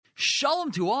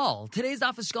Shalom to all. Today's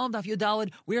daf is Shekalim daf Yudalid.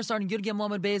 We are starting Yud Gim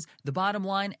Lamed Beis, the bottom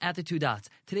line at the two dots.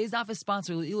 Today's daf is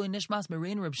sponsored Le'ilui Nishmas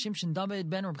Merein Reb Shimshon David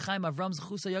Ben Reb Chaim Avram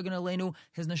Zechusa Yagan Aleinu.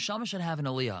 His neshama should have an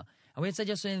aliyah. And we had said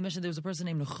yesterday in the mission there was a person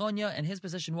named Nechonya, and his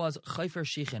position was Chayfer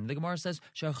Shichin. The Gemara says,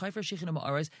 Shar Chayfer Shichin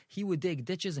Ma'aris, he would dig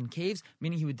ditches and caves,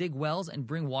 meaning he would dig wells and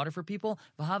bring water for people.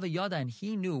 Vahava Yada, and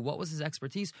he knew what was his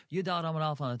expertise. Yudal Ramad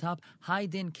Alf on the top. Hai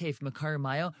Din Kef Makar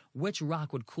Maya, which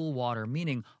rock would cool water,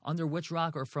 meaning under which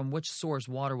rock or from which source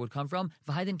water would come from.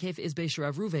 Vahai Din Kef is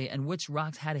Beisharav Ruve, and which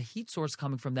rocks had a heat source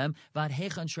coming from them. Vad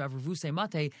Hechan Shrav Ruvuse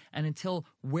Mate, and until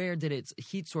where did its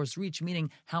heat source reach, meaning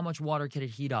how much water could it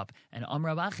heat up. And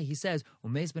Amr Abachi, he says,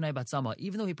 Umeis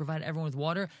even though he provided everyone with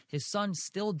water, his son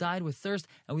still died with thirst.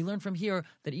 And we learn from here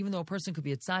that even though a person could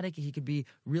be a tzaddik, he could be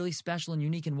really special and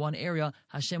unique in one area,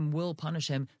 Hashem will punish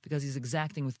him because he's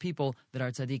exacting with people that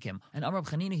are tzaddikim. And Amr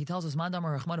Chanina, he tells us,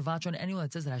 Mandamar Rahman Vatron, anyone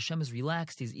that says that Hashem is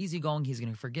relaxed, he's easygoing, he's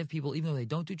going to forgive people even though they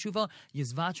don't do tshuva,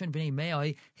 Yizvatron b'nei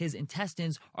me'ai, his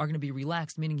intestines are going to be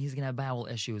relaxed, meaning he's going to have bowel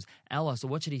issues. Ella, so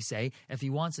what should he say? If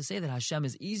he wants to say that Hashem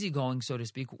is easygoing, so to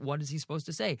speak, what is he supposed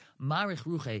to say? Marich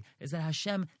Ruche, is that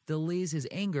Hashem delays his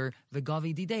anger,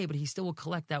 v'gavi didei, but he still will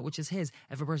collect that which is his.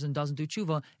 If a person doesn't do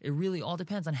tshuva, it really all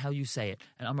depends on how you say it.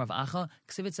 And Amrav Acha,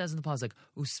 Ksivit says in the pasuk,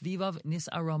 Usvivav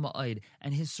nis'ara ma'id,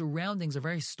 and his surroundings are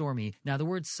very stormy. Now the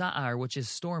word sa'ar, which is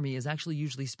stormy, is actually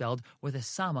usually spelled with a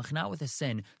samach, not with a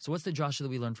sin. So what's the drasha that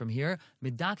we learn from here?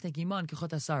 Midaktek iman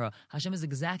kechot hasara. Hashem is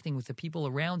exacting with the people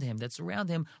around him, that surround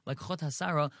him, like chot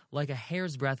hasara, like a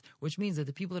hair's breadth, which means that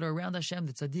the people that are around Hashem,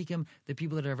 the tzaddikim, the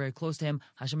people that are very close to him,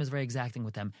 Hashem is very exacting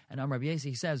with them. And Amr Rabbi Yesi,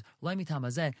 he says,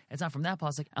 it's not from that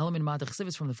pasuk. Alamin Madach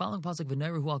is from the following pasuk.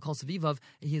 V'neiru hu al kol sevivav.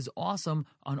 He is awesome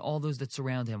on all those that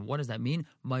surround him. What does that mean?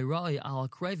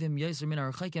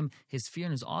 His fear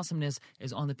and his awesomeness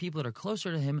is on the people that are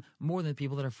closer to him more than the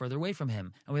people that are further away from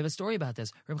him. And we have a story about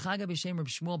this. Reb Chaga b'shem Reb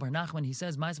Shmuel bar Nachman, he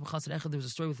says, there was a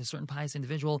story with a certain pious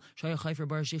individual.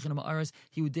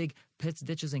 He would dig pits,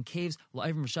 ditches, and caves for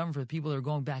the people that are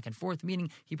going back and forth, meaning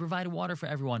he provided water for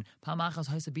everyone.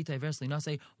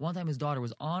 One time his daughter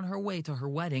was on her way to her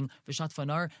wedding, Vishat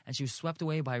Fanar, and she was swept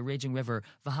away by a raging river.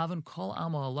 Vahavan kol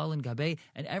alma alalin gabe,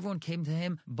 and everyone came to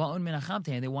him, ba'un menachamte,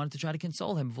 and they wanted to try to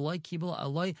console him. V'loi kibul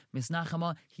aloi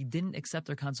misnachama, he didn't accept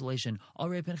their consolation.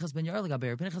 Alrei Pinchas ben Yair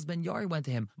legaber, Pinchas ben Yair went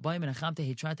to him, ba'un menachamte,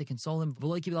 he tried to console him.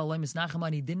 V'loi kibul aloi misnachama,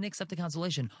 and he didn't accept the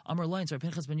consolation. Amar Loin, so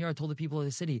Pinchas ben Yair told the people of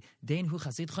the city, Dein hu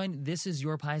chasidchain, this is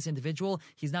your pious individual.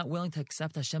 He's not willing to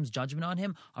accept Hashem's judgment on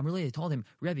him. Amar Loin, they told him,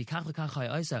 Rebbe, kach l'kach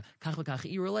ha'isa, kach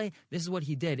l'kach irulei. This is what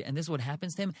he did, and this is what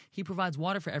happens to him. He provides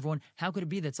water for everyone. How could it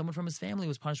be that someone from his family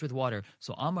was punished with water?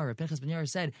 So Amar, Pinchas ben Yair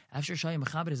said, After Shayim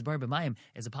Mechabed is bar b'mayim,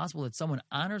 is it possible that someone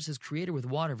honors his creator with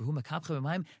water, v'hu mekabcha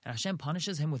b'mayim, and Hashem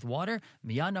punishes him with water?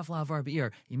 Miyad nafla havar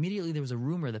b'ir. Immediately there was a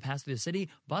rumor that passed through the city.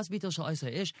 Bas bitel shal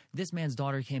isa ish. This man's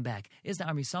daughter came back. Is the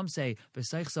army? Some say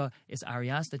b'seichsa is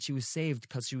Arias, that she was saved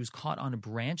because she was caught on a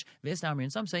branch. V'is army,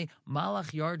 and some say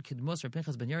Malach yard kidmus for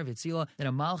Pinchas ben Yair v'tzila, that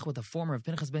a malach with the former of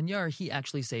Pinchas ben Yair, he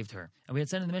actually saved her. And we had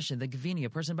said in the mission that Gavini, a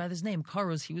person by this name,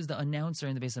 Karuz, he was the announcer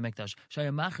in the Beis HaMikdash.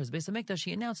 Shaya Machers, Beis HaMikdash,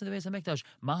 he announced in the Beis HaMikdash.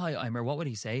 Mahai Aimer, what would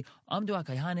he say? Amdu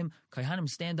Kaihanim,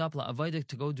 stand up, la'avadik,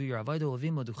 to go do your avodah,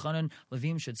 Levim l'duchanan,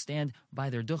 Levim should stand by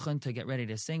their duchan to get ready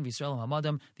to sing, V'Yisrael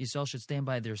hamadam, the Yisrael should stand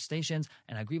by their stations,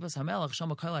 and Agrippas HaMelech,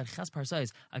 Shama Kailai Ches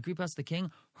Parsais, Agrippas the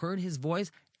king heard his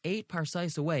voice 8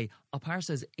 parsais away. A parsa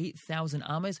is 8,000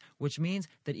 ames, which means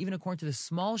that even according to the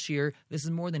small shear, this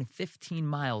is more than 15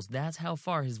 miles. That's how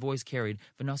far his voice carried.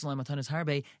 V'nasalai matanas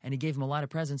harbe, and he gave him a lot of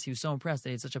presents. He was so impressed that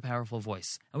he had such a powerful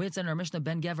voice. And we had said in our Mishnah,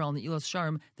 Ben Gever on the Ilos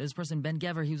Sharm, that this person, Ben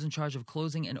Gever, he was in charge of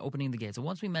closing and opening the gates. So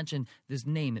once we mentioned this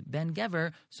name, Ben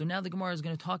Gever, so now the Gemara is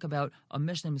going to talk about a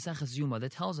Mishnah Meseches Yuma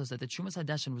that tells us that the Trumas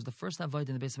Hadeshin was the first avodah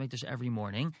in the Beis HaMikdash every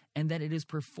morning, and that it is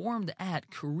performed at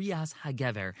Kriyas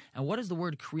HaGever. And what does the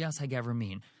word Kriyas HaGever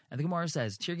mean? And the Gemara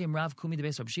says, Tirgim Rav Kumi de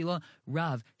Beis Rav Shila.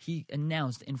 Rav, he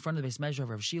announced in front of the Beis Medrash of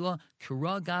Rav Shila,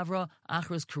 Kira Gavra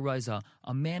Achras Kiraiza.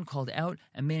 A man called out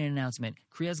and made an announcement.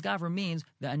 Kriyas Gavra means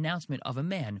the announcement of a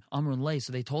man. Amrun Lei,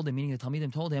 so they told him, meaning the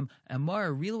Talmidim told him,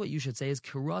 Amar, really what you should say is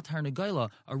Kira Tarnagaila,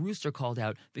 a rooster called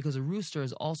out, because a rooster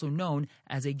is also known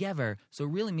as a Gever. So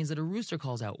it really means that a rooster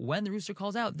calls out. When the rooster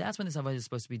calls out, that's when this avodah is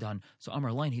supposed to be done. So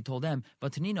Amar Lein, he told them,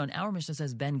 but Tanina, in our Mishnah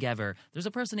says Ben Gever. There's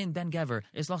a person named Ben Gever.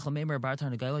 Islach Lamemer Bar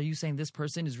Tarnagaila. Are you saying this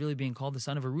person is really being called the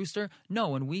son of a rooster? No,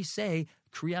 when we say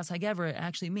Kriyas hagever, it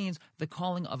actually means the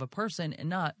calling of a person and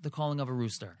not the calling of a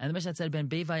rooster. And the Mishnah said, Ben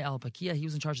Bevai al Pakia, he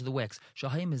was in charge of the wicks.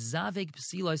 Shahayim Zavik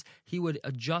Psilos, he would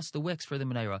adjust the wicks for the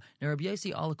menorah. Now Rabbi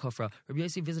Yossi al Kufra, Rabbi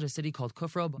Yossi visited a city called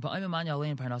Kufra,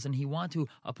 and he wanted to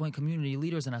appoint community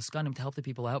leaders and askanim to help the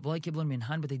people out. But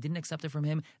they didn't accept it from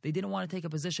him. They didn't want to take a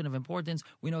position of importance.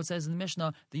 We know it says in the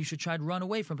Mishnah that you should try to run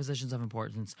away from positions of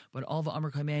importance. But all the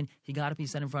Amr Kamen, he got to be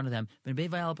set in front of them. Ben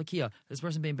Bevai al Pakia, this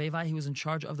person Ben Bevai, he was in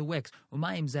charge of the wicks.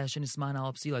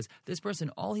 This person,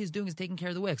 all he's doing is taking care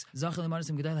of the wicks.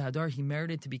 He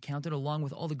merited to be counted along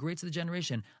with all the greats of the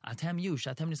generation.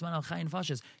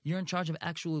 You're in charge of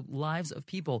actual lives of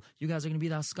people. You guys are going to be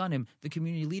the askanim, the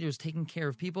community leaders taking care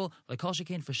of people. Like Kol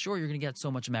Shekain, for sure you're going to get so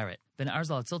much merit. Ben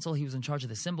Arzal Tziltzal, he was in charge of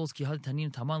the symbols. Kihad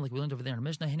Tanin Taman, like we learned over there in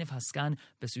Mishnah. Hinif Haskan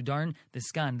Besudarn, the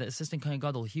Skan, the assistant Kohen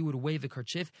Gadol, he would wave the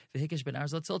kerchief, Vehikish Ben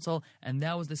Arzal Tziltzal, and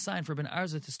that was the sign for Ben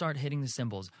Arza to start hitting the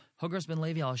cymbals. Hugras Ben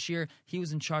Levi Al Shir, he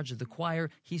was in charge of the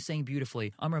choir. He sang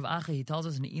beautifully. Amr of Acha, he tells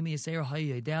us in Imi Yisera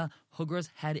Hayu Yedea, Hugras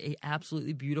had a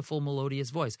absolutely beautiful melodious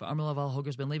voice. But Amr Laval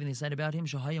Hugras Ben Levi, they said about him,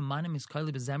 Shahaya Manim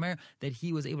Iskaili Bezemer, that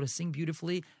he was able to sing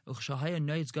beautifully. Shahaya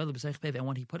Noyitz Gadol B'Seichpev, and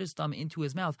when he put his thumb into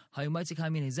his mouth, Hayumaitzik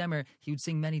Hamin Zemer, he would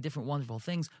sing many different wonderful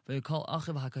things. But he called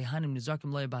Achiv HaKahanim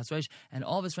Nizarkim Loya Basreish, and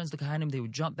all of his friends, the Kahanim, they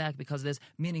would jump back because of this,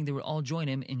 meaning they would all join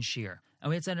him in Shir. And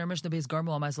we had said in our Mishnah, Beis Garmu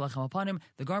Amais Lechem Apanim,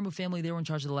 the Garmu family, they were in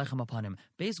charge of the Lechem Apanim.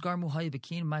 Beis Garmu Hayi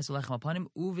Bekin Mais Lechem Apanim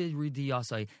Uvid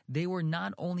Ridiyasai. They were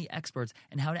not only experts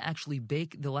in how to actually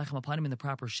bake the Lechem Apanim in the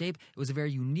proper shape, it was a very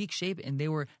unique shape, and they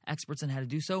were experts in how to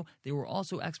do so. They were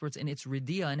also experts in its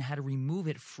Ridiya and how to remove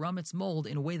it from its mold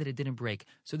in a way that it didn't break.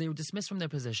 So they were dismissed from their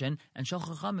position, and Shal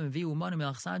Chachamim Viu Manim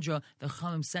Alexandria, the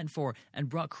Chachamim sent for and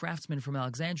brought craftsmen from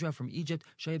Alexandria, from Egypt,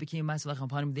 Shayi Bekim Mais Lechem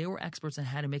Apanim. They were experts in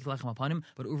how to make the Lechem Apanim,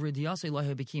 but Uvid Ridiyasai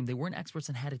Lahi Bekim, they weren't experts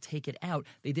in how to take it out.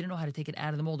 They didn't know how to take it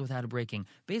out of the mold without it breaking.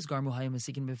 They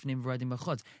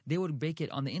would bake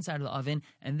it on the inside of the oven,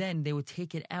 and then they would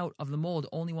take it out of the mold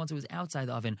only once it was outside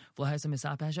the oven.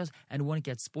 And when it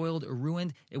gets spoiled or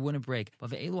ruined, it wouldn't break. But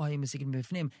they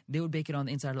would bake it on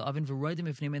the inside of the oven,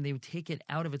 and they would take it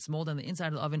out of its mold on the inside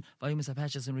of the oven, and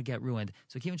it would get ruined.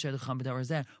 So once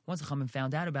the Chachamim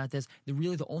found out about this,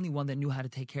 the only one that knew how to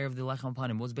take care of the Lechem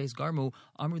Apanim was Beis Garmu.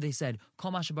 Amru, they said,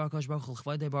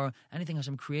 anything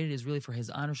Hashem created is really for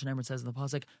His honor. Shneimar says in the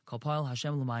pasuk, Kalpal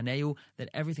Hashem l'ma'aneu, that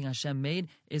everything Hashem made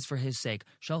is for His sake.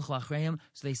 Shalchu achreim,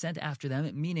 so they sent after them,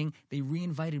 meaning they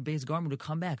reinvited Beis Garmu to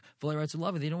come back. They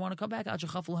didn't want to come back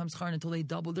until they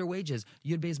doubled their wages.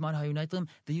 Yud Beis Man Hayunitlim,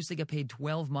 they used to get paid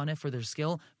 12 maneh for their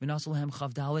skill, V'nasulhem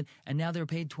Chavdalit, and now they're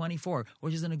paid 24,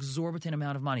 which is an exorbitant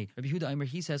amount of money. Rabbi Yehuda Aimer,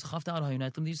 he says Chavdalit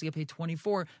Hayunitlim, they used to get paid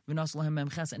 24, V'nasulhem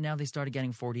Memches, and now they started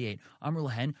getting 48. Amr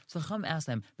Lahen, so Chacham asked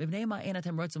them,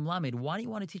 why do you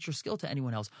want to teach your skill to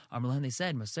anyone else? They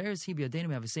said,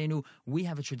 we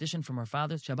have a tradition from our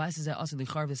fathers. This house is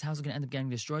going to end up getting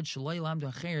destroyed.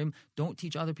 Don't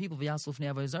teach other people.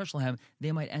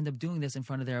 They might end up doing this in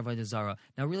front of their Avodah Zarah.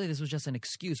 Now really this was just an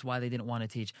excuse why they didn't want to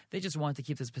teach. They just wanted to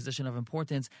keep this position of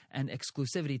importance and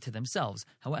exclusivity to themselves.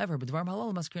 However, in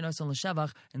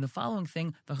the following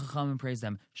thing, the Chachamim praised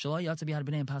them.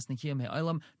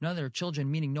 None of their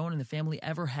children, meaning no one in the family,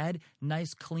 ever had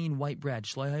nice, clean, white bread.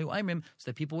 So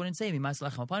that people wouldn't say,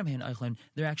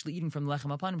 they're actually eating from the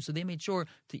Lechem Apanim, so they made sure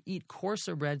to eat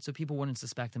coarser bread so people wouldn't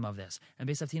suspect them of this. And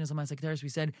Beis Avtina's Amai Sektaris, we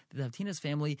said that the Avtina's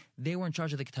family, they were in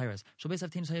charge of the Ketairas.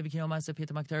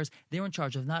 They were in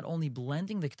charge of not only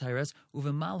blending the Ketairas,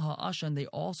 Uvemal Ha'ashan, they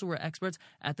also were experts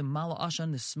at the Mal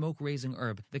Ha'ashan, the smoke-raising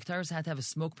herb. The Ketairas had to have a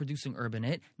smoke-producing herb in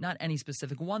it, not any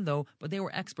specific one though, but they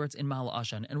were experts in Mal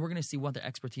Ha'ashan, and we're going to see what their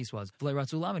expertise was. They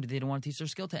didn't want to teach their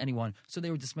skill to anyone, so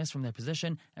they were dismissed from their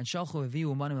position, and Shalchu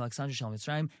Aviu Umanim Alexandria Shal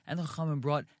Mitzrayim, and the Chachamim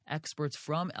brought experts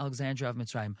from Alexandria of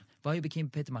Mitzrayim. Vayu became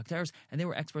Pit Maktaris, and they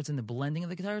were experts in the blending of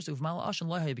the Ketairas. Uvmal Ashan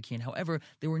Lohayu became. However,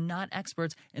 they were not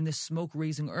experts in the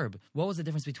smoke-raising herb. What was the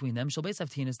difference between them? Shalbeis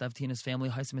Avtinas, the Avtinas family,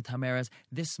 Haisimit Hameres,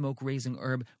 this smoke-raising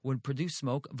herb would produce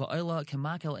smoke, Va'ila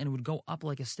Kemakel, and it would go up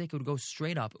like a stick, it would go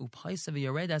straight up, Upaisa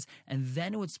V'yaredas, and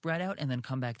then it would spread out and then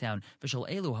come back down. Vishal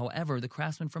Elu, however, the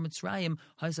craftsman from Mitzrayim,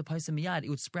 Haisa Paisa Miyad, it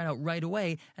would spread out right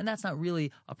away, and that's not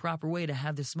really a proper way to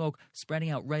have the smoke spreading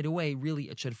out right away.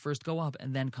 Really, it should first go up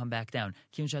and then come back down.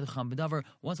 The Chacham b'davar.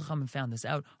 Once the Chachamim found this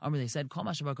out, they said, Kol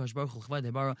ma sheba Kadosh Baruch Hu l'chvod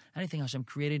debaro, anything Hashem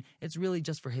created, it's really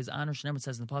just for His honor. Shneimar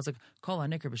says in the pasuk, Kol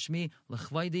hanikar b'shmi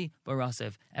l'chvodi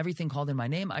barasev. Everything called in my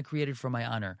name, I created for my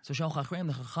honor. So Shal Chachreim,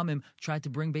 the Chachamim, tried to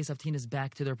bring Beis Avtinas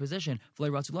back to their position. V'lei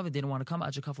ratzu love, they didn't want to come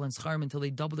Achakafel and Scharim until they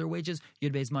doubled their wages.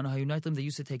 Yud Beis Mana Hayunaitim, they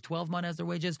used to take 12 mana as their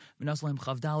wages. V'naslahem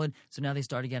Chavdalid, so now they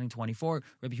started getting 24.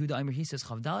 Rabbi Yehuda Aimer, he says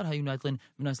Chavdalid Hayunaitlin,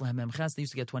 V'naslahem Memches, they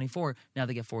used to get 24, now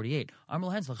they get 48. Amr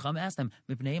Lahen, Chacham asked them,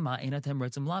 Mipnei ma einatem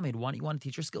retzim lamed, why don't you want to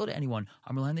teach your skill to anyone?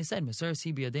 Amr Lahen, they said, Meser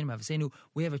si b'yadeinu mavasenu,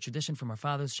 we have a tradition from our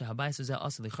fathers, Shahabai Suzeh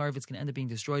Asa Licharv, it's going to end up being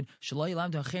destroyed. Shalai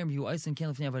Lam Da'achem, Yu Aisin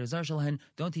Ken Lefnei Avodah Zara Shalahen,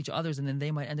 don't teach others, and then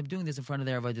they might end up doing this in front of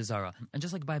their Avodah Zara. And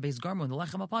just like by Beis Garmo and the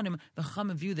Lechem upon him, the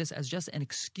Chachamim view this as just an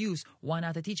excuse why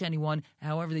not to teach anyone.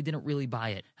 However, they didn't really buy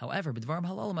it. However, B'dvarim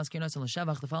Halal Maskirnas and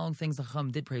L'Shavach, the following things the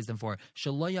Chacham did praise them for.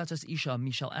 Shalai Yatzas Isha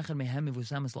Mishal Echad Mehem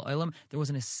Mivusamis La'olam, there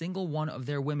wasn't a single one of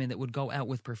their women that would go out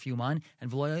with perfume on.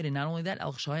 And V'loyad, and not only that,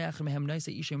 Al Chshaya Echad Mehem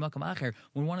Naisa Isha Makam Acher,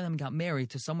 when one of them got married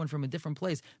to someone from a different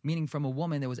place, meaning from a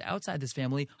woman that was outside this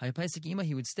family, Hayapaisik Ima,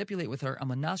 he would stipulate with her,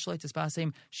 Amanas Shalai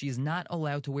Tispasim, she is not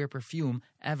allowed to wear perfume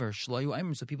ever. Shloyu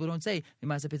Aimim, so people don't say,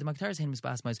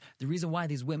 the reason why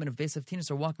these women of Beis Avtinas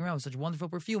are walking around with such wonderful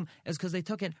perfume is because they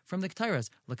took it from the Ketairas.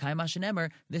 L'kai Mashenemer,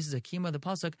 this is a kima, the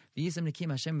pasuk, V'yisem Nekim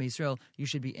Hashem Me'Yisrael, you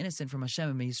should be innocent from Hashem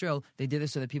and Me'Yisrael. They did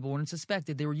this so that people wouldn't suspect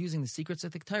that they were using the secrets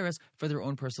of the Ketairas for their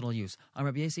own personal use.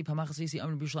 Rabbi Yesi, Pamachas Yesi,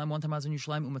 Amr B'Yushalayim, one time I was in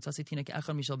Yerushalayim, Umatzasi Tina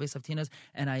Ke'echad Mishal Beis Avtinas,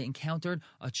 and I encountered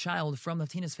a child from the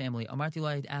Avtinas family. Amarti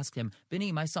Lai asked him,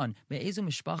 Bini, my son, Me'ezu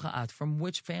Mishpacha At, from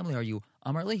which family are you?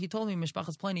 Amarli, he told me,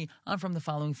 Mishpachas Pliny, I'm from the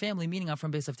following family, meaning I'm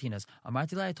from Beis Avtinas.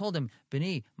 Amarti Lai, I told him,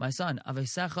 Bini, my son,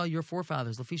 Aveisecha, your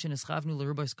forefathers, Lefishin Eschavnu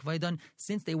L'Rubos Kvaidan,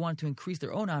 since they wanted to increase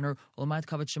their own honor, Olamat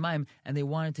Kavod Shemaim, and they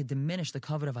wanted to diminish the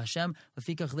kavod of Hashem,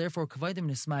 Lefikach, therefore, Kvaidim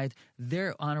Nismaid,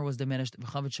 their honor was diminished,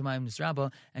 V'Kavod Shemaim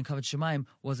Nisraba, and Kavod Shemaim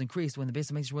was increased. When the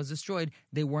Beis Hamikdash was destroyed,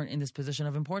 they weren't in this position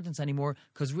of importance anymore,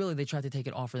 because really they tried to take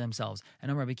it all for themselves.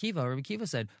 And Rabbi Kiva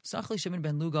said, Sachli Shimon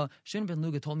ben Luga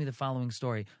told me the following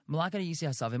story.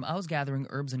 I was gathering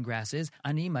herbs and grasses,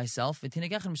 Ani, myself, and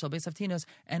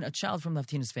a child from the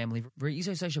Avtinas family.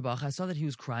 I saw that he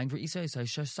was crying,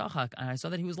 and I saw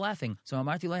that he was laughing. So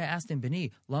Amarti Leah asked him,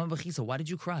 Bini, Lama Bechisa, why did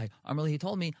you cry? Amarli, he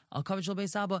told me, Al Kavod Shel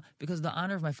Beis Abba, because of the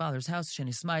honor of my father's house,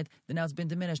 Sheni Smite, that now it's been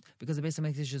diminished, because the Beis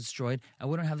Hamikdash is destroyed, I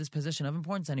wouldn't have this position of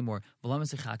importance anymore.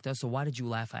 So why did you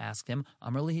laugh? I asked him.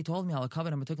 Amarli, he told me, Al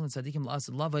Kavod Hamatukal Tzadikim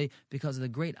L'Asad Lavai, because of the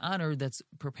great honor that's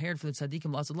prepared for the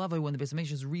Tzadikim L'Asad Lavai when the Beis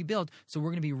Hamikdash is rebuilt, so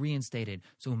we're going to be reinstated.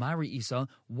 So Umari Isa,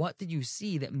 what did you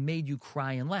see that made you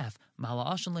cry and laugh? Mala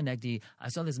Ashan Lenegdi, I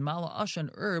saw this Mala Ashan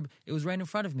herb, it was right in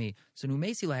front of me. So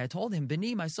Numesila, I told him,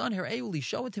 Bini, my son, Her Euli,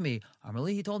 show it to me.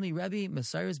 Amarli, he told me, Rebbe,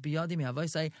 Messiris Biyadi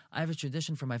Mi'avaisai, I have a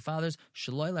tradition from my fathers,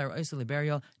 Shaloi Lar Isa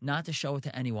Liberia, not to show it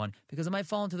to anyone, because it might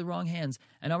fall into the wrong hands.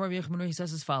 And Amar Yechmanur, he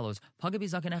says as follows, Pagabi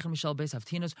Zakan Echem Mishal Beis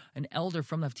Avtinas, an elder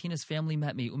from the Avtinas family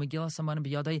met me, Umegillah Saman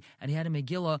Biyadai, and he had a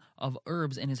Megillah of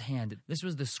herbs in his hand. This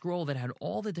was the scroll that had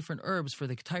all the different herbs for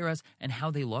the Ketairas and how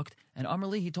they looked. And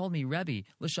Amarli, he told me, Rebbe,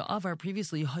 L'sha'avar,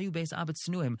 previously, Hayu Beis Abed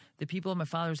Snuim, the people of my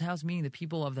father's house, meaning the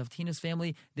people of the Avtinas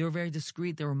family, they were very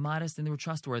discreet, they were modest, and they were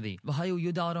trustworthy. V'hayu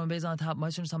Yudal Beis on top,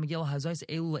 Ma'asher Sam Megillah Hazais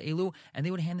Elu Elu, and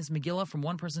they would hand this Megillah from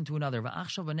one person to another.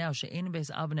 V'achshav now She'ein Beis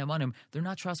Abed Nemanim, they're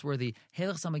not trustworthy.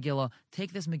 Helech Sam Megillah,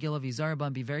 take this Megillah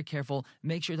V'Zaraban, be very careful,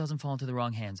 make sure it doesn't fall into the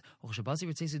wrong hands. And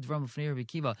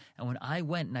when I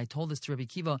went and I told this to Rabbi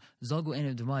Kiva, Zalgu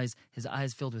Einav Demais, his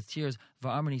eyes filled with tears.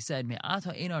 V'Armani said, we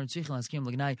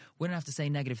didn't have to say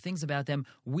negative things about them.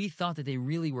 We thought that they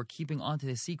really were keeping onto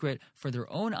the secret for their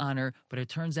own honor, but it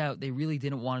turns out they really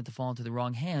didn't want it to fall into the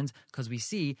wrong hands, because we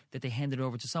see that they handed it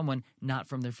over to someone not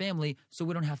from their family, so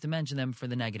we don't have to mention them for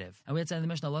the negative. And we had said in the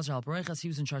Mishnah, he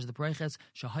was in charge of the Pareiches,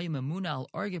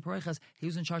 he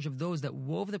was in charge of those that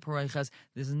wove the Pareiches.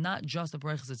 This is not just the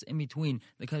Pareiches that's in between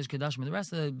the Kodesh Kodashim and the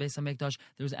rest of the Beis HaMikdash.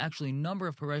 There was actually a number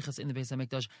of Pareiches in the Beis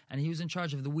HaMikdash, and he was in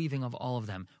charge of the weaving of all of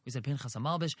them. We said Pinchas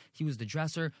HaMalbish, he was the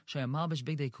dresser. Shaya Malbish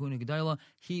Bigdei Kuhuna Gedalah,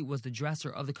 he was the dresser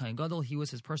of the Kohen Gadol, he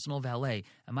was his personal valet.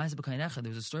 And Ma'aseh B'Kohen Echad, there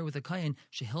was a story with the Kohen,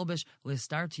 Shehilbish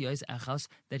Listar Tiyos Echas,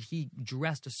 that he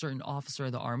dressed a certain officer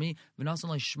of the army, V'nasan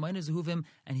Lai Shmeina Zehuvim,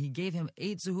 and he gave him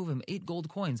 8 Zehuvim, 8 gold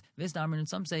coins. Visdamer, and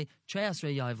some say,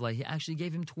 Chayasrei Yavlei, he actually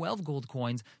gave him 12 gold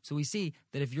coins. So we see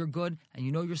that if you're good and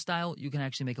you know your style, you can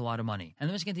actually make a lot of money. And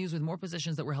the Mishnah continues with more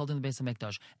positions that were held in the Beis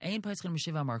HaMikdash. Ein Paischin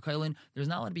Mishiva Amar Koilin, there's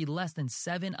not allowed to be less than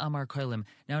 7 Amar Koilim.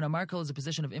 Now, an Amar Koil is a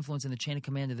position of influence in the chain of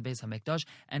command of the Beis HaMikdash,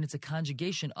 and it's a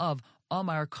conjugation of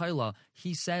Amar Kaila,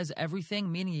 he says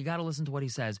everything, meaning you got to listen to what he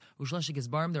says. Ushlesh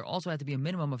Gizbarim, there also had to be a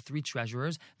minimum of 3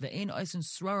 treasurers. Ve'ein Eisen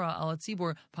Srara al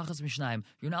Tzibur Pachas Mishnaim.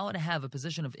 You're not allowed to have a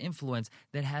position of influence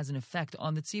that has an effect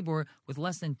on the Tzibur with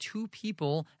less than 2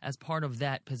 people as part of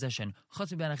that position. Except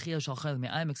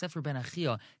for Ben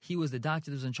Achia, he was the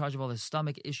doctor that was in charge of all the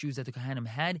stomach issues that the Kohanim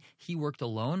had. He worked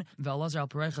alone. Ve'alazar al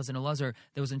Parechas, and Elazar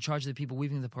that was in charge of the people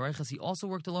weaving the Parechas, he also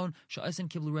worked alone. Sha'isen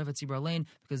Kiblu Rev Tzibur Lane,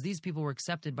 because these people were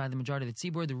accepted by the majority of the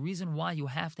Tzibur. The reason why you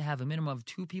have to have a minimum of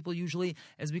 2 people usually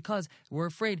is because we're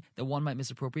afraid that one might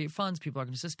misappropriate funds. People are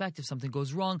going to suspect if something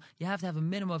goes wrong. You have to have a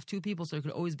minimum of 2 people, so there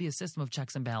could always be a system of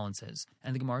checks and balances.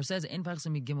 And the Gemara says, there's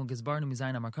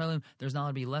not allowed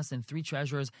to be less than 3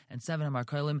 treasurers and 7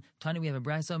 Amarkalim. Tani, we have a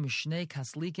brayso, Mishnei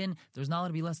Kaslikin. There's not allowed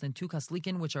to be less than 2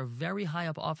 Kaslikin, which are very high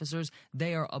up officers.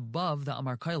 They are above the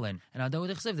Amarkailin. And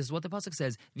Adawid Echsev, this is what the pasuk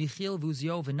says. Vichil,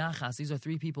 Vuzio, V'nachas. These are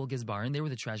 3 people, Gizbarin. They were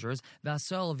the treasurers.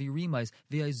 Vasol, Virimais,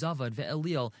 V'yizavad,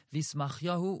 Ve'eliel,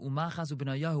 V'smachyahu, Umachas,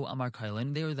 Ubenayahu,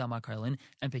 Amarkailin. They were the Amarkailin.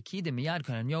 And Pekidim, Miyad,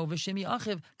 Kananyo, V'shimi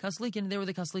Achiv, Kaslikin. They were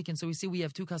the Kaslikin. So we see we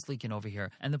have 2 Kaslikin over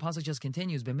here. And the pasuk just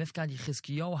continues. B'mifkad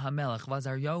Yichizkiyo HaMelech,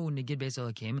 Vazaryahu, Negid Beis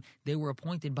Elokim. They were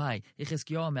appointed by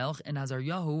Yichizkiyo HaMelech and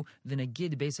Azaryahu, the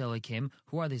Negid Beis Elokim.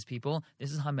 Who are these people?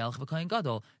 This is HaMelech v'Kohen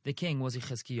Gadol. The king was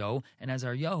Yichizkiyo, and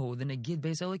Azaryahu, the Negid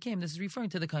Beis Elokim. This is referring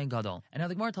to the Kohen Gadol. And now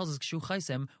the Gemara tells us, Kshu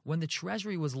Chaisim, when the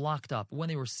treasury was locked up, when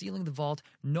they were sealing the vault,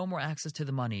 no more access to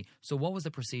the money. So what was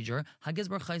the procedure?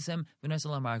 HaGizbar Chaisim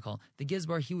v'Nesel Amarkal. The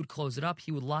Gizbar, he would close it up,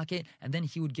 he would lock it, and then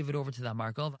he would give it over to the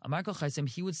Amarkal. Amarkal Chaisim,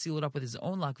 he would seal it up with his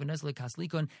own lock, v'Nesel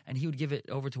Kaslikon, and he would give it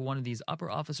over to one of these upper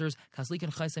officers.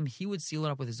 Kaslikon Chaisim, he would seal it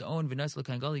up with his own, v'Nesel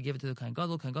Kohen Gadol, he'd give it to the Kohen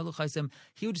Gadol. Kohen Gadol Chaisim,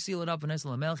 he would seal it up,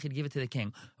 v'Nesel Melech, he'd give it to the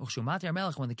king.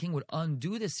 When the king would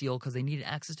undo the seal because they needed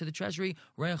access to the treasury,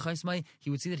 he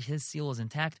would see that his seal is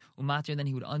intact, umatir, and then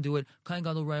he would undo it. Kohen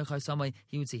Gadol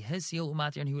he would see his seal,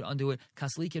 umatir, and he would undo it.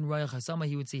 Kaslikin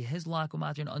he would see his lock,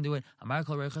 umatir, and undo it.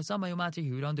 Amarkal umatir,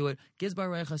 he would undo it. Gizbar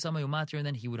umatir, and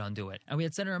then he would undo it. And we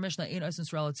had said in our Mishnah,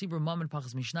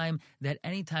 that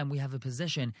anytime we have a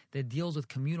position that deals with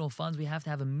communal funds, we have to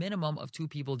have a minimum of 2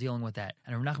 people dealing with that.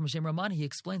 And Rav Nachman Shem Ramani, he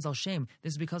explains al Shem,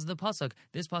 this is because of the pasuk.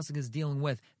 This pasuk is dealing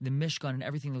with the Mishkan and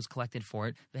everything that was collected for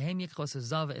it. V'hem yichos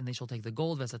zav, and they shall take the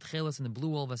gold, v'esatchelis, and the blue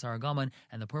wool, v'saragaman,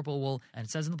 and the purple wool. And it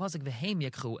says in the pasuk, v'hem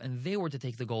yikchu, and they were to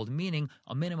take the gold, meaning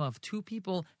a minimum of 2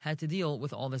 people had to deal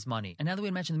with all this money. And now that we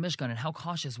had mentioned the Mishkan and how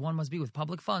cautious one must be with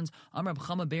public funds, Amar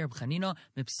B'chama Be'er B'chanina,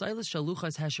 Mipsailis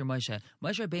Shaluchas Hesher Moshe.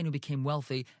 Moshe Rabbeinu became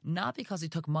wealthy, not because he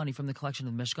took money from the collection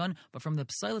of the Mishkan, but from the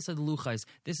Psailis of the Luchais.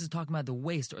 This is talking about the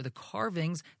waste or the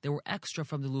carvings that were extra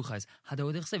from the Luchais.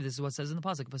 This is what it says in the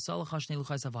pasuk.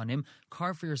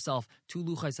 Carve for yourself 2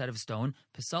 luchais out of stone.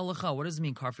 What does it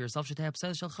mean? Carve for yourself. The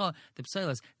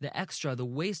psailas, the extra, the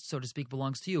waste, so to speak,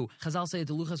 belongs to you. Chazal say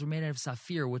the luchas were made out of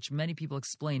sapphire, which many people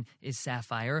explain is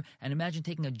sapphire. And imagine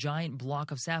taking a giant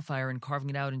block of sapphire and carving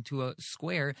it out into a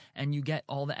square, and you get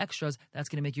all the extras. That's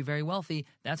going to make you very wealthy.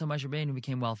 That's how Moshe Rabbeinu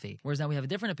became wealthy. Whereas now we have a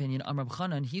different opinion. Amar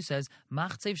B'chanan, he says,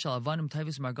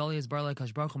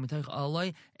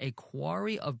 a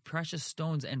quarry of precious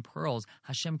stones and pearls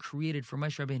Hashem created for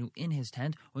Moshe Rabbeinu in his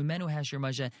tent, and that's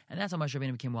how Moshe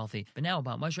Rabbeinu became wealthy. But now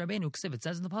about Moshe Rabbeinu, it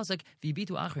says in the pasuk,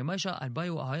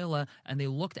 and they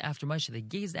looked after Moshe, they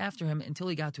gazed after him until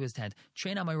he got to his tent.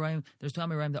 There's 2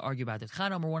 Amoraim that argue about it.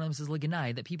 One of them says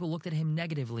Liganai, that people looked at him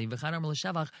negatively.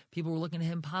 People were looking at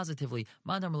him positively.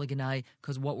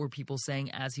 Because what were people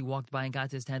saying as he walked by and got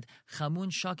to his tent?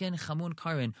 Chamun shakin, chamun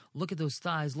karin. Look at those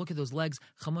thighs, look at those legs.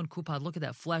 Chamun kupad, look at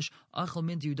that flesh. Achal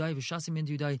min diudai, v'shasi min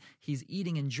diudai. He's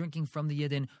eating and drinking from the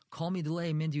Yidden. Kol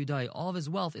midlei min diudai. All of his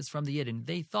wealth is from the Yidden.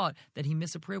 They thought that he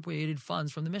misappropriated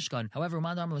funds from the Mishkan. However,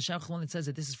 when it says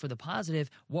that this is for the positive,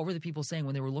 what were the people saying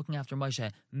when they were looking after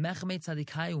Moshe? Mechmet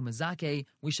tzadikai umazake.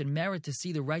 We should merit to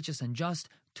see the righteous and just.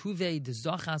 Tuve de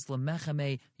zochas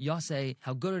lemechame yase.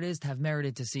 How good it is to have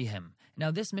merited to see him.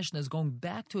 Now, this Mishnah is going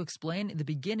back to explain the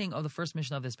beginning of the first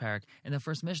Mishnah of this parak. In the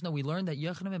first Mishnah, we learned that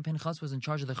Yochanan and Pinchas was in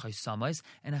charge of the Chaisamais,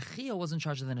 and Achia was in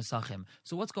charge of the Nesachim.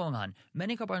 So what's going on?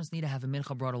 Many Karbanos need to have a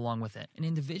mincha brought along with it. An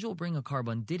individual bringing a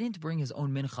Karban didn't bring his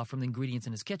own mincha from the ingredients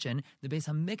in his kitchen. The Beis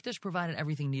HaMikdash provided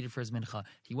everything needed for his mincha.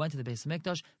 He went to the Beis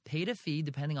HaMikdash, paid a fee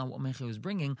depending on what mincha he was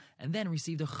bringing, and then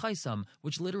received a Chaisam,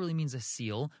 which literally means a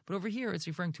seal. But over here, it's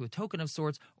referring to a token of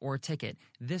sorts or a ticket.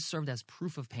 This served as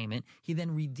proof of payment. He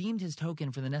then redeemed his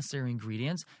token for the necessary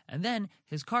ingredients, and then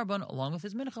his karban, along with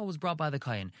his mincha, was brought by the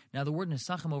kayin. Now, the word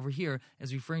nesachim over here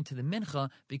is referring to the mincha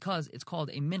because it's called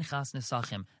a minchas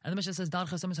nesachim. And the Mishnah says,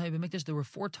 there were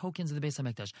 4 tokens of the Beis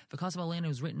HaMikdash. V'kasav alena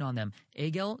was written on them: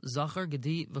 egel, zachar,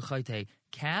 gedi, v'chayte.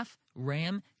 Calf,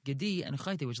 ram, Gedi and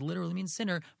Chayte, which literally means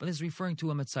sinner, but this is referring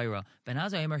to a Mitzayra. Ben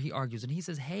Azai Emer, he argues, and he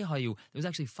says, hey hayu, there was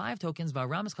actually 5 tokens,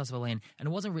 Varamas Kasvalain, and it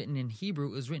wasn't written in Hebrew,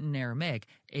 it was written in Aramaic.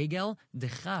 Egel,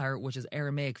 Dechar, which is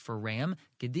Aramaic for ram,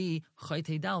 Gedi,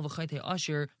 Chayte Dal, V'Chayte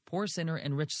Asher, poor sinner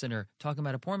and rich sinner, talking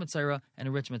about a poor Mitzayra and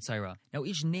a rich Mitzayra. Now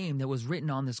each name that was written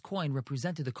on this coin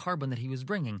represented the carbon that he was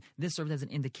bringing. This served as an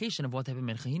indication of what type of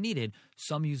mincha he needed.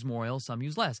 Some used more oil, some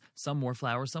used less. Some more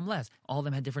flour, some less. All of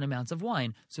them had different amounts of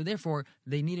wine. So therefore,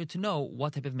 they needed to know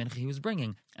what type of mincha he was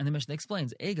bringing. And the Mishnah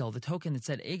explains, Egel, the token that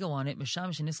said Egel on it,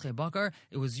 Mishamish and Nischei Bakar,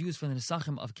 it was used for the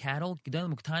Nesachim of cattle,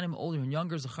 Gedalim Muktanim, older and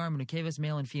younger, Zacharim and Nekeves,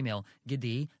 male and female.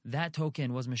 Gedi, that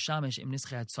token was Mishamish im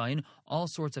Nischei Tzayin, all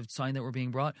sorts of tzayin that were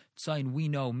being brought. Tzayin we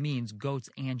know means goats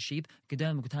and sheep.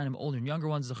 Gedalim Muktanim, older and younger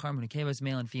ones, Zacharim and Nekeves,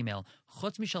 male and female.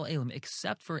 Chutz Mishal Elim,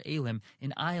 except for Elim,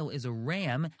 an aisle is a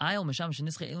ram. Aisle Mishamish and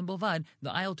Nischei Elim Bilvad,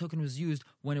 the aisle token was used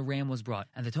when a ram was brought.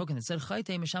 And the token that said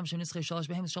Chayte Mishamish and Nischei Shalash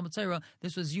Behem Shal Mitzayra,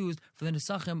 this was used for the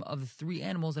Nesachim of the 3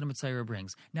 animals that a Mitzayra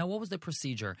brings. Now, what was the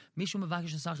procedure? Mishum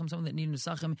Mavakish Nesachim, someone that needed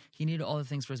Nesachim, he needed all the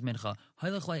things for his mincha.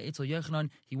 Hailach Lai Eitzel Yechanan,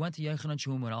 he went to Yechanan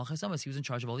Shum and Al Chaisamas, he was in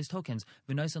charge of all these tokens.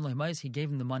 V'Naisan Lahmais, he gave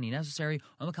him the money necessary.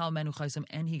 Amakal Manu Chaisam,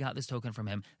 and he got this token from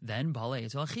him. Then Bala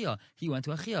Eitzel Achia, he went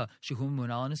to Achia, Shehum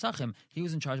Munal Nesachim, he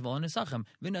was in charge of all Nesachim.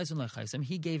 V'Naisan Lachaisam,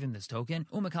 he gave him this token.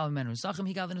 Umakal Manu Nesachim,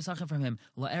 he got the Nesachim from him.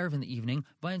 La'erev in the evening,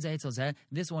 Vayin Zayetzel Zeh,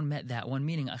 this one met that one,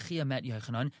 meaning Achia met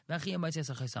Yechanan. V'Achia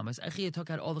Maitzes Chaisamas, Achia took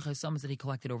out all the Chaisamas that he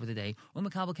collected over the day.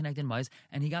 Umakabel connected Mais,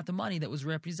 and he got the money that was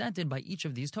represented by each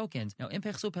of these tokens. Now, in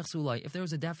Pechsu Pechsulai, if there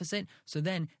was a deficit, so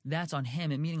then that's on him,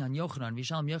 meaning on Yochanan.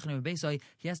 Vishalom Yochanan Beisai,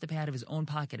 he has to pay out of his own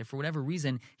pocket. If for whatever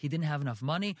reason he didn't have enough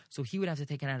money, so he would have to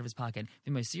take it out of his pocket.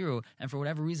 V'Maisiru, and for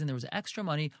whatever reason there was extra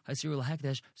money, Haisiru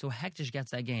Lahekdesh, so Hekdesh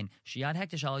gets that gain. Shiad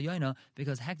Hekdesh al Yoina,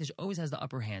 because Hekdesh always has the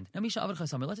upper hand. Now, Misha Avad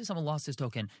Chasam, let's say someone lost his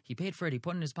token. He paid for it, he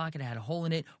put it in his pocket, it had a hole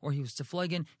in it, or he was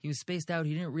teflogen, he was spaced out,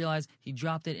 he didn't realize, he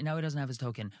dropped it, and now he doesn't have his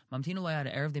token. Mamtinu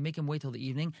Layad Erev, they make him wait till the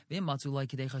evening.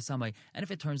 And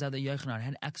if it turns out that Yochanan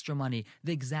had extra money,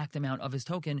 the exact amount of his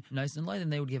token, nice and light, then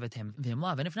they would give it to him.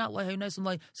 And if not, nice and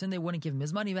light, so then they wouldn't give him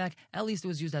his money back. At least it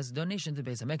was used as a donation to the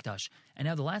Beis HaMikdash. And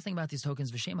now the last thing about these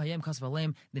tokens, V'Shem Hayem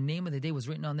Kasvalem, the name of the day was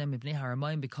written on them Mipnei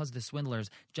Haramayim, because of the swindlers.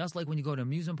 Just like when you go to an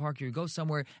amusement park or you go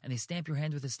somewhere and they stamp your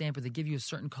hand with a stamp or they give you a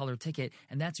certain color ticket,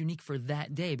 and that's unique for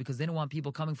that day because they don't want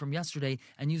people coming from yesterday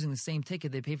and using the same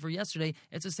ticket they paid for yesterday.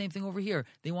 It's the same thing over here.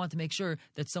 They want to make sure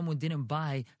that someone didn't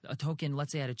buy a token,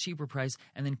 let's say at a cheaper price,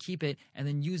 and then keep it and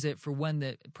then use it for when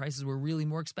the prices were really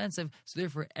more expensive. So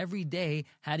therefore, every day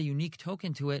had a unique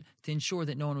token to it to ensure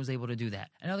that no one was able to do that.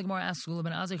 And now the Gemara asks, according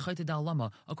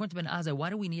to Ben Azai, why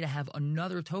do we need to have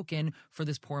another token for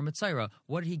this poor Mitzayra?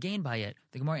 What did he gain by it?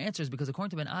 The Gemara answers, because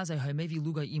according to Ben Azai,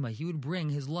 he would bring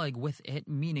his leg with it,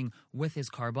 meaning with his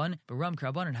carbon. But Ram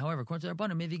Karbanan, however, according to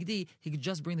Rabbanan, Mevi Gedi, he could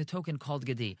just bring the token called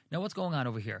Gedi. Now what's going on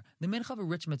over here? The mincha of a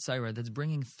rich Mitzayra that's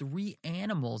bringing 3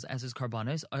 animals as his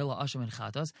karbanos, Ayla, Asham, and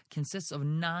Chatas, consists of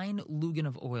 9 lugan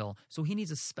of oil. So he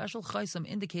needs a special chaisam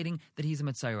indicating that he's a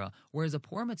Mitzayra. Whereas a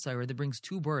poor Mitzayra that brings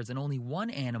 2 birds and only 1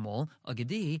 animal, a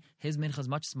Gedi, his mincha is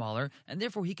much smaller, and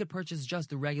therefore he could purchase just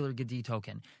the regular Gedi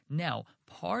token. Now,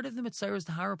 part of the Mitzayra's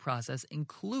tahara process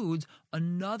includes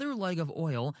another leg of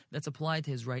oil that's applied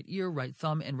to his right ear, right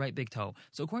thumb, and right big toe.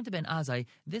 So according to Ben Azai,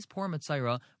 this poor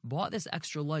Mitzayra bought this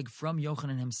extra leg from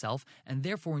Yochanan himself, and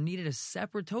therefore needed a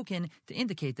separate token to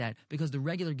indicate that, because the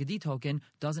regular Gedi token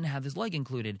doesn't have this leg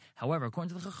included. However, according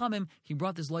to the Chachamim, he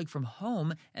brought this leg from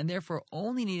home, and therefore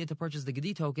only needed to purchase the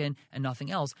Gedi token and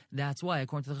nothing else. That's why,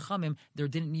 according to the Chachamim, there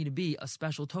didn't need to be a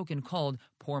special token called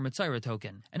poor Mitzayra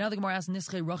token. And now the Gemara asks,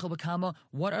 Nischei Rachel B'Kama,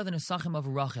 what are the Nesachim of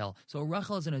Rachel? So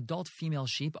Rachel is an adult female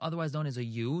sheep, otherwise known as a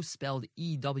ewe, spelled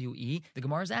E-W-E. The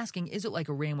Gemara is asking, is it like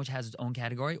a ram which has its own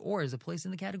category, or is it placed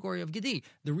in the category of Gedi?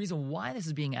 The reason why this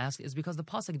is being asked is because the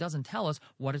pasuk doesn't tell us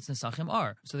what its Nesachim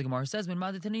are. So the Gemara says, we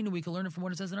can learn it from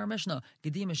what it says in our Mishnah,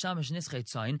 Gedi Meshamish Nischei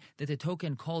Tzayin, that the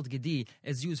token called Gedi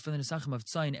is used for the Nesachim of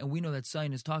Tzayin, and we know that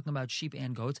Tzayin is talking about sheep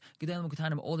and goats. Gedalim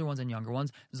Kutanim, older ones and younger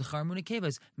ones. Zachar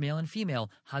Munikevas, male and female.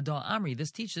 Hada Amri,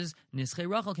 this teaches Nischei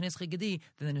Rachel K'Nischei Gedi,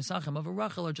 that the Nesachim of a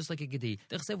Rachel are just like a Gedi.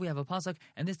 Dechsev, we have a pasuk,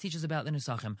 and this teaches about the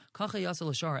Nesachim. Kacha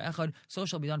Yasel Shar Echad, so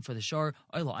shall be done for the Shar,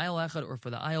 Ayla Ayl Echad, or for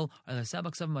the Ayl, Ayla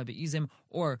Sabak Savamai Be'izim,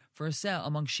 or for a seh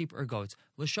among sheep or goats.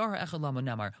 L'shar echad lama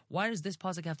nemar. Why does this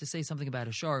pasuk have to say something about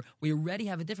a shar? We already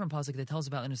have a different pasuk that tells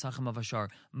about the nesachim of a shar.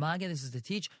 Maga, this is to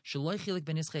teach shaloi chilik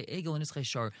ben nischei egel and nischei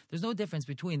shar. There's no difference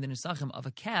between the nesachim of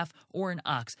a calf or an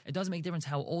ox. It doesn't make difference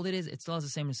how old it is. It still has the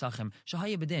same nesachim.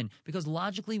 Shahaya bedin, because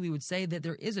logically we would say that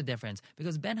there is a difference,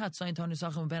 because ben hatzayin ton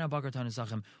nesachim and ben habakar ton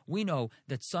nesachim. We know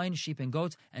that tzayin, sheep and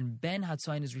goats, and ben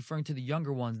hatzayin is referring to the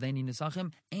younger ones. They need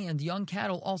nesachim, and young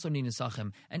cattle also need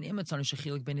nesachim. And imatzon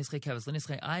shechilik ben nischei keves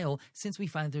l'nischei ayil. Since we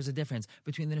find that there's a difference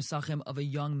between the nesachim of a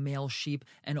young male sheep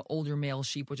and an older male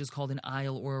sheep, which is called an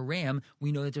ayil or a ram,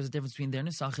 we know that there's a difference between their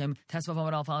nesachim.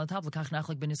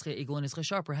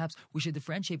 Perhaps we should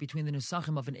differentiate between the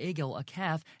nesachim of an egel, a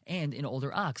calf, and an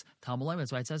older ox.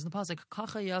 That's why it says in the pasuk,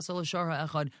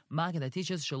 that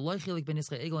teaches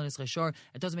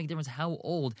it doesn't make a difference how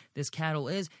old this cattle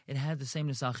is, it has the same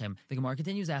nesachim. The Gemara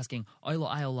continues asking, so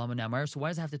why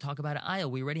does it have to talk about an ayil?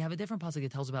 We already have a different pasuk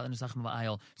that tells about the nesachim of an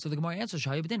ayil. So the Gemara answers,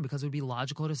 because it would be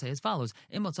logical to say as follows: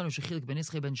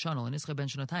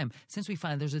 since we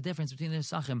find there's a difference between the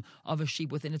nesachim of a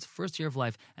sheep within its first year of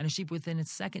life and a sheep within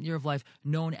its second year of life,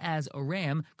 known as a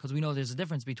ram, because we know there's a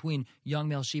difference between young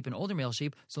male sheep and older male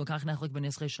sheep, so perhaps there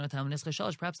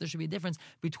should be a difference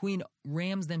between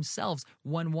rams themselves,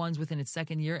 one's within its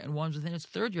second year and one's within its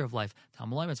third year of life.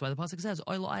 That's why the pasuk says,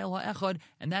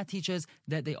 and that teaches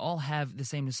that they all have the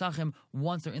same nesachim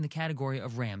once they're in the category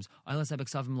of rams. So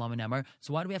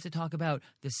why do we have to talk about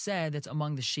the seh that's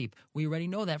among the sheep? We already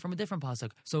know that from a different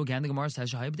pasuk. So again, the Gemara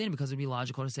says, because it would be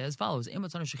logical to say as follows: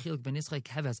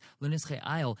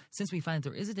 since we find that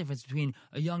there is a difference between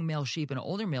a young male sheep and an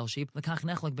older male sheep, perhaps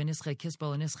there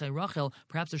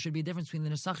should be a difference between the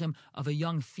nesachim of a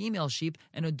young female sheep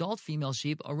and adult female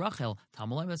sheep, a rachel.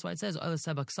 That's why it says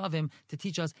to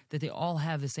teach us that they all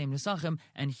have the same nesachim.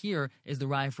 And here is the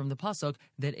raya from the pasuk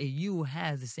that a ewe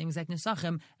has the same exact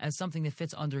nesachim as something that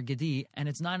fits under gedi, and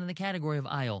it's not in the category of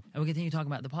ayil. And we continue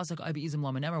talking about the pasuk Ibizim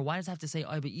Lamanemer. Why does it have to say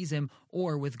Ibizim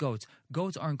or with goats?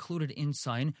 Goats are included in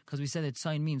sign because we said that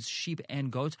sign means sheep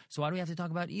and goats. So why do we have to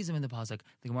talk about Izim in the pasuk?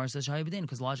 The Gemara says Shayabedin,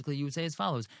 because logically you would say as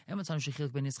follows: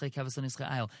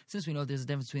 since we know there's a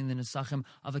difference between the nesachim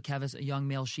of a keves, a young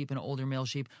male sheep, and an older male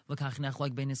sheep, perhaps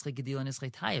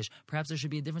there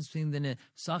should be a difference between the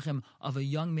nesachim of a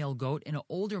young male goat and an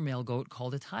older male goat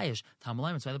called a tayish.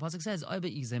 That's why the pasuk says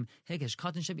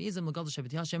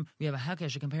we have a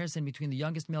hakesh, a comparison between the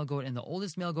youngest male goat and the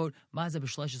oldest male goat.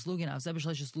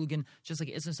 Just like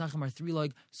its nesachim are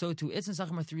 3-leg, so too its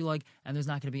nesachim are 3-leg, and there's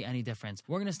not going to be any difference.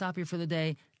 We're going to stop here for the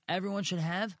day. Everyone should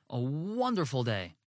have a wonderful day.